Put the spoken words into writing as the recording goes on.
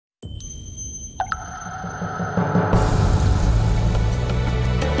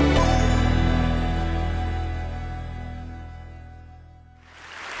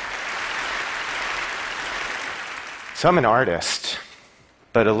So I'm an artist,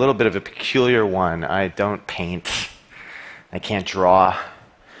 but a little bit of a peculiar one. I don't paint. I can't draw.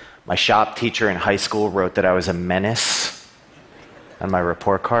 My shop teacher in high school wrote that I was a menace on my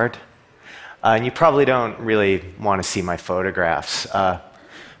report card. And you probably don't really want to see my photographs. But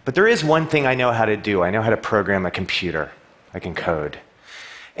there is one thing I know how to do. I know how to program a computer. I can code.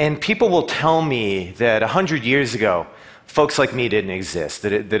 And people will tell me that 100 years ago, folks like me didn't exist,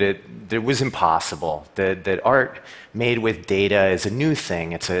 that it was impossible, that art made with data is a new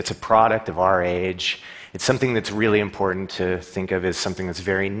thing. It's a product of our age. It's something that's really important to think of as something that's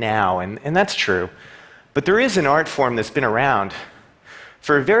very now, and that's true. But there is an art form that's been around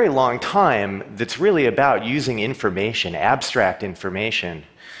for a very long time that's really about using information, abstract information,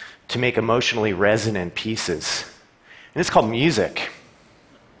 to make emotionally resonant pieces. And it's called music.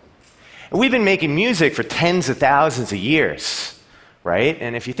 And we've been making music for tens of thousands of years, right?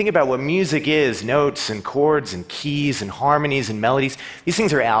 And if you think about what music is, notes and chords and keys and harmonies and melodies, these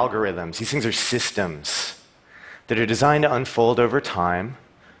things are algorithms. These things are systems that are designed to unfold over time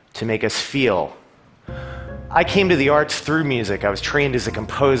to make us feel. I came to the arts through music. I was trained as a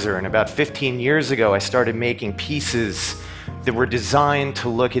composer, and about 15 years ago, I started making pieces that were designed to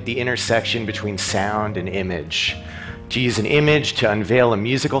look at the intersection between sound and image. To use an image to unveil a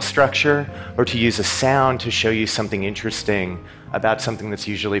musical structure, or to use a sound to show you something interesting about something that's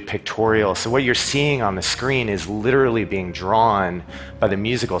usually pictorial. So what you're seeing on the screen is literally being drawn by the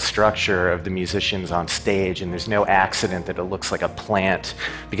musical structure of the musicians on stage, and there's no accident that it looks like a plant,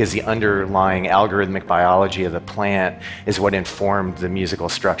 because the underlying algorithmic biology of the plant is what informed the musical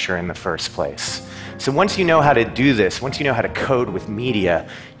structure in the first place. So once you know how to do this, once you know how to code with media,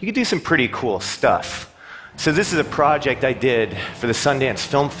 you can do some pretty cool stuff. So this is a project I did for the Sundance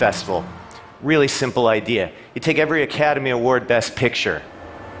Film Festival. Really simple idea. You take every Academy Award Best Picture,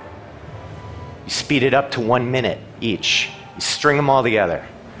 you speed it up to 1 minute each, you string them all together.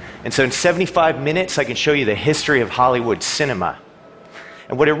 And so in 75 minutes, I can show you the history of Hollywood cinema.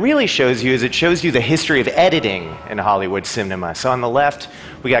 And what it really shows you is it shows you the history of editing in Hollywood cinema. So on the left,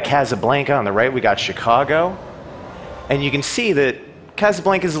 we got Casablanca, on the right, we got Chicago. And you can see that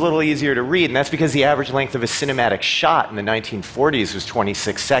Casablanca is a little easier to read, and that's because the average length of a cinematic shot in the 1940s was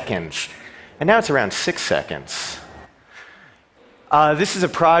 26 seconds. And now it's around 6 seconds. This is a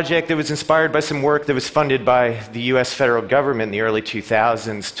project that was inspired by some work that was funded by the US federal government in the early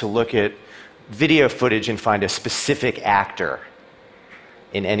 2000s to look at video footage and find a specific actor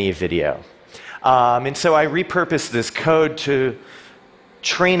in any video. And so I repurposed this code to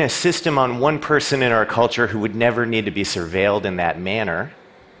train a system on one person in our culture who would never need to be surveilled in that manner,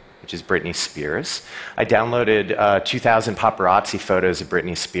 which is Britney Spears. I downloaded 2,000 paparazzi photos of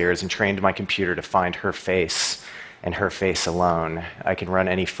Britney Spears and trained my computer to find her face and her face alone. I can run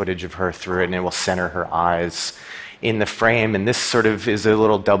any footage of her through it, and it will center her eyes in the frame. And this sort of is a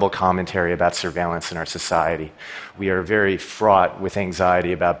little double commentary about surveillance in our society. We are very fraught with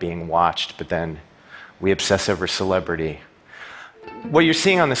anxiety about being watched, but then we obsess over celebrity. What you're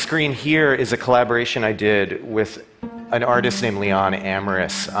seeing on the screen here is a collaboration I did with an artist named Leon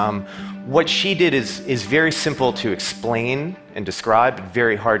Amaris. What she did is very simple to explain and describe, but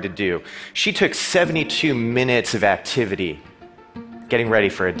very hard to do. She took 72 minutes of activity, getting ready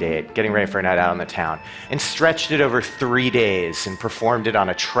for a date, getting ready for a night out on the town, and stretched it over 3 days and performed it on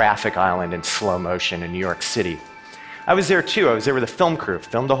a traffic island in slow motion in New York City. I was there too. I was there with a film crew,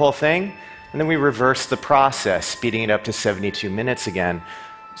 filmed the whole thing, and then we reversed the process, speeding it up to 72 minutes again.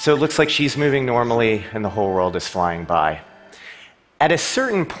 So it looks like she's moving normally and the whole world is flying by. At a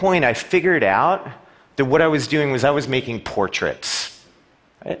certain point, I figured out that what I was doing was I was making portraits.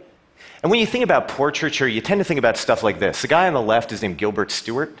 Right? And when you think about portraiture, you tend to think about stuff like this. The guy on the left is named Gilbert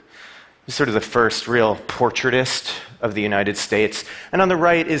Stuart. He's sort of the first real portraitist of the United States. And on the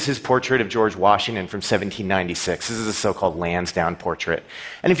right is his portrait of George Washington from 1796. This is a so-called Lansdowne portrait.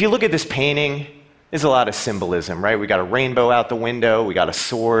 And if you look at this painting, there's a lot of symbolism, right? We got a rainbow out the window, we got a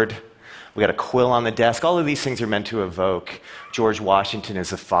sword, we got a quill on the desk. All of these things are meant to evoke George Washington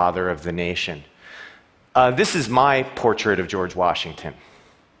as the father of the nation. This is my portrait of George Washington.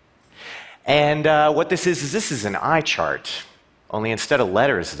 And what this is an eye chart. Only instead of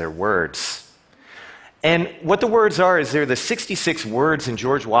letters, they're words. And what the words are is they're the 66 words in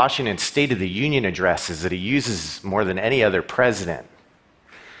George Washington's State of the Union addresses that he uses more than any other president.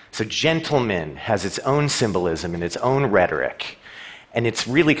 So gentleman has its own symbolism and its own rhetoric. And it's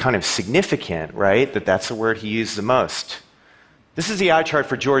really kind of significant, right, that that's the word he used the most. This is the eye chart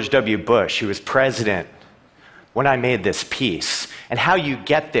for George W. Bush, who was president when I made this piece, and how you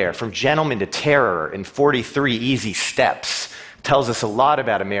get there from gentleman to terror in 43 easy steps tells us a lot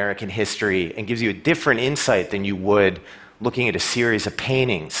about American history and gives you a different insight than you would looking at a series of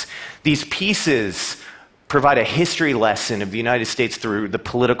paintings. These pieces provide a history lesson of the United States through the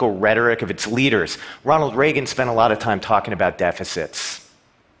political rhetoric of its leaders. Ronald Reagan spent a lot of time talking about deficits.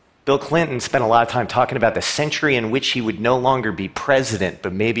 Bill Clinton spent a lot of time talking about the century in which he would no longer be president,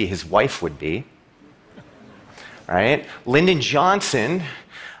 but maybe his wife would be. Right? Lyndon Johnson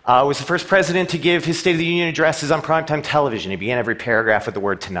was the first president to give his State of the Union addresses on primetime television. He began every paragraph with the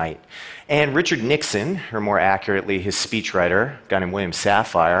word tonight. And Richard Nixon, or more accurately, his speechwriter, a guy named William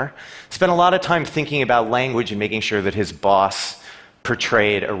Safire, spent a lot of time thinking about language and making sure that his boss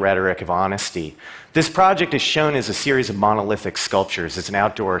portrayed a rhetoric of honesty. This project is shown as a series of monolithic sculptures. It's an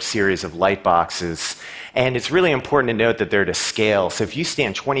outdoor series of light boxes. And it's really important to note that they're to scale. So if you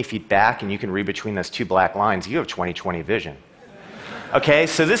stand 20 feet back and you can read between those two black lines, you have 20/20 vision. Okay,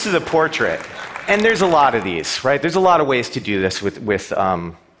 so this is a portrait. And there's a lot of these, right? There's a lot of ways to do this with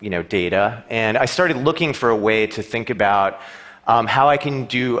data. And I started looking for a way to think about how I can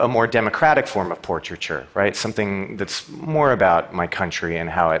do a more democratic form of portraiture, right? Something that's more about my country and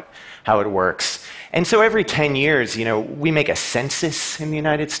how it works. And so every 10 years, we make a census in the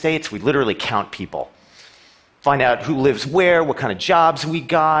United States. We literally count people. Find out who lives where, what kind of jobs we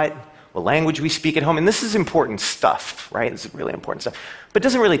got, what language we speak at home. And this is important stuff, right? This is really important stuff. But it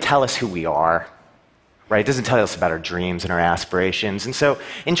doesn't really tell us who we are, right? It doesn't tell us about our dreams and our aspirations. And so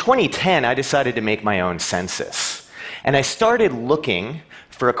in 2010, I decided to make my own census. And I started looking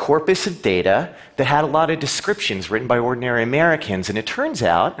for a corpus of data that had a lot of descriptions written by ordinary Americans. And it turns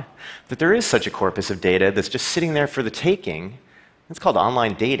out that there is such a corpus of data that's just sitting there for the taking. It's called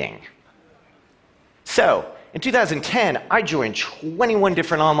online dating. So, in 2010, I joined 21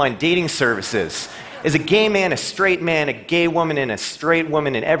 different online dating services. As a gay man, a straight man, a gay woman, and a straight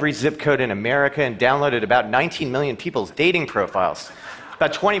woman in every zip code in America, and downloaded about 19 million people's dating profiles.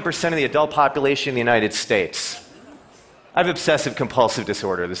 About 20% of the adult population in the United States. I have obsessive compulsive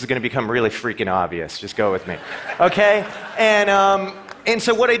disorder. This is going to become really freaking obvious. Just go with me. Okay? And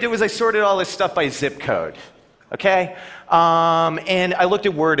so what I did was I sorted all this stuff by zip code. Okay? And I looked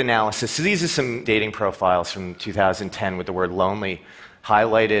at word analysis. So these are some dating profiles from 2010 with the word lonely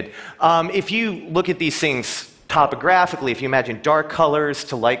highlighted. If you look at these things topographically, if you imagine dark colors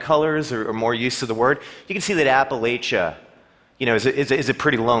to light colors or more use of the word, you can see that Appalachia, is a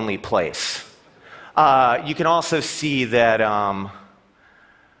pretty lonely place. You can also see that,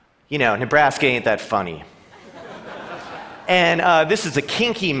 Nebraska ain't that funny. And this is a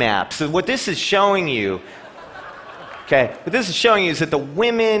kinky map. So what this is showing you is that the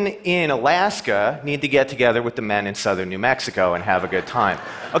women in Alaska need to get together with the men in southern New Mexico and have a good time.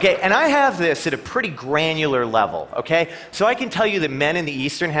 Okay, and I have this at a pretty granular level, okay? So I can tell you that men in the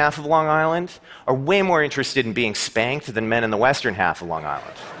eastern half of Long Island are way more interested in being spanked than men in the western half of Long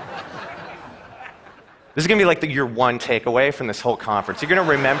Island. This is going to be like your one takeaway from this whole conference. You're going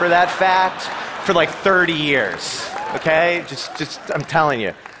to remember that fact for like 30 years, okay? Just I'm telling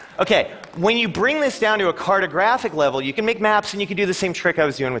you. Okay, when you bring this down to a cartographic level, you can make maps and you can do the same trick I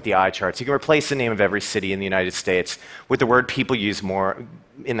was doing with the eye charts. You can replace the name of every city in the United States with the word people use more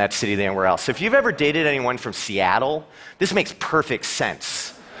in that city than anywhere else. So if you've ever dated anyone from Seattle, this makes perfect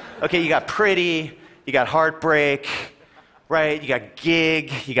sense. Okay, you got pretty, you got heartbreak, right? You got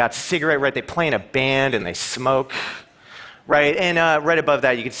gig, you got cigarette, right? They play in a band and they smoke. Right, and right above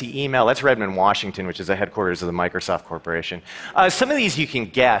that, you can see email. That's Redmond, Washington, which is the headquarters of the Microsoft Corporation. Some of these you can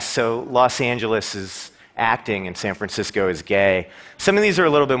guess. So Los Angeles is acting and San Francisco is gay. Some of these are a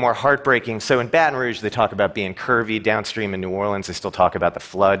little bit more heartbreaking. So in Baton Rouge, they talk about being curvy. Downstream in New Orleans, they still talk about the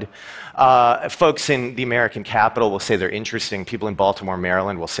flood. Folks in the American capital will say they're interesting. People in Baltimore,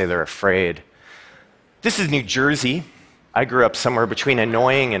 Maryland will say they're afraid. This is New Jersey. I grew up somewhere between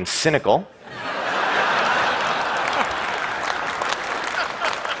annoying and cynical.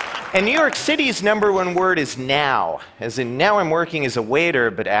 And New York City's number one word is now, as in now I'm working as a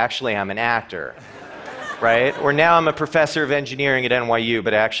waiter, but actually I'm an actor, right? Or now I'm a professor of engineering at NYU,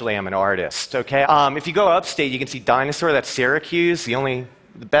 but actually I'm an artist, okay? If you go upstate, you can see Dinosaur, that's Syracuse. The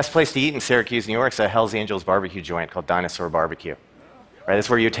best place to eat in Syracuse, New York, is a Hell's Angels barbecue joint called Dinosaur Barbecue, right? That's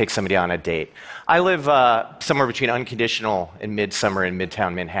where you take somebody on a date. I live somewhere between Unconditional and Midsummer in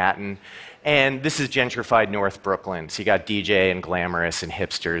Midtown Manhattan. And this is gentrified North Brooklyn. So you got DJ and glamorous and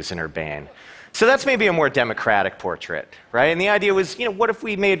hipsters and urbane. So that's maybe a more democratic portrait, right? And the idea was, what if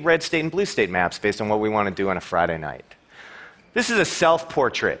we made red state and blue state maps based on what we want to do on a Friday night? This is a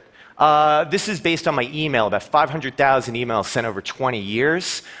self-portrait. This is based on my email, about 500,000 emails sent over 20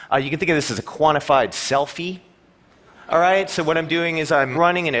 years. You can think of this as a quantified selfie. All right, so what I'm doing is I'm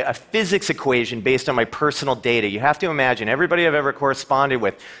running a physics equation based on my personal data. You have to imagine everybody I've ever corresponded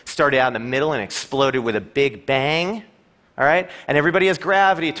with started out in the middle and exploded with a big bang, all right? And everybody has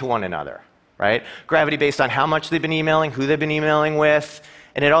gravity to one another, right? Gravity based on how much they've been emailing, who they've been emailing with,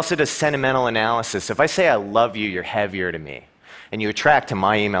 and it also does sentimental analysis. So if I say I love you, you're heavier to me. And you attract to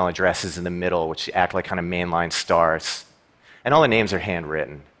my email addresses in the middle, which act like kind of mainline stars. And all the names are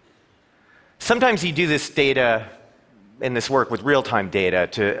handwritten. Sometimes you do this data in this work with real-time data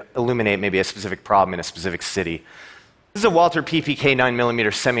to illuminate maybe a specific problem in a specific city. This is a Walther PPK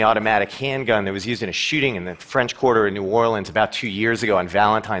 9mm semi-automatic handgun that was used in a shooting in the French Quarter in New Orleans about 2 years ago on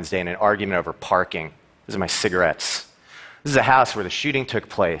Valentine's Day in an argument over parking. These are my cigarettes. This is a house where the shooting took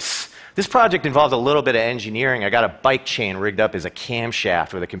place. This project involved a little bit of engineering. I got a bike chain rigged up as a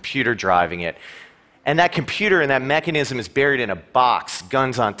camshaft with a computer driving it. And that computer and that mechanism is buried in a box,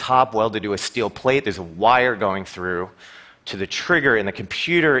 guns on top, welded to a steel plate. There's a wire going through to the trigger, and the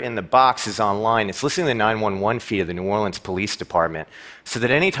computer in the box is online. It's listening to the 911 feed of the New Orleans Police Department, so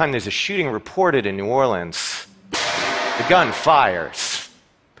that anytime there's a shooting reported in New Orleans, the gun fires.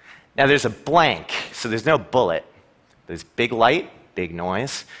 Now there's a blank, so there's no bullet. There's big light, big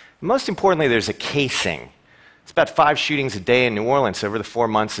noise. Most importantly, there's a casing. It's about 5 shootings a day in New Orleans. So over the 4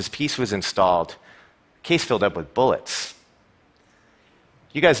 months this piece was installed, case filled up with bullets.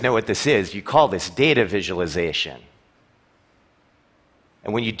 You guys know what this is. You call this data visualization.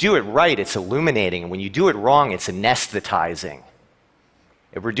 And when you do it right, it's illuminating. And when you do it wrong, it's anesthetizing.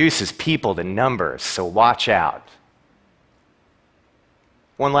 It reduces people to numbers, so watch out.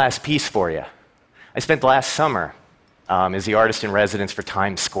 One last piece for you. I spent last summer as the artist in residence for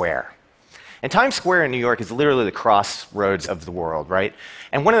Times Square. And Times Square in New York is literally the crossroads of the world, right?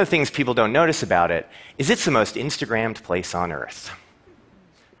 And one of the things people don't notice about it is it's the most Instagrammed place on earth.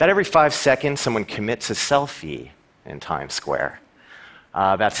 About every 5 seconds, someone commits a selfie in Times Square.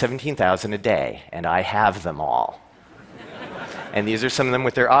 About 17,000 a day, and I have them all. And these are some of them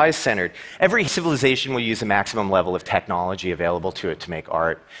with their eyes centered. Every civilization will use a maximum level of technology available to it to make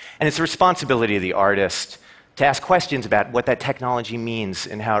art. And it's the responsibility of the artist to ask questions about what that technology means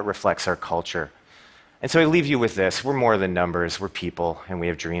and how it reflects our culture. And so I leave you with this. We're more than numbers. We're people, and we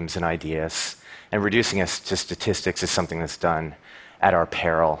have dreams and ideas. And reducing us to statistics is something that's done at our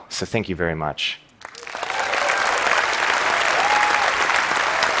peril. So thank you very much.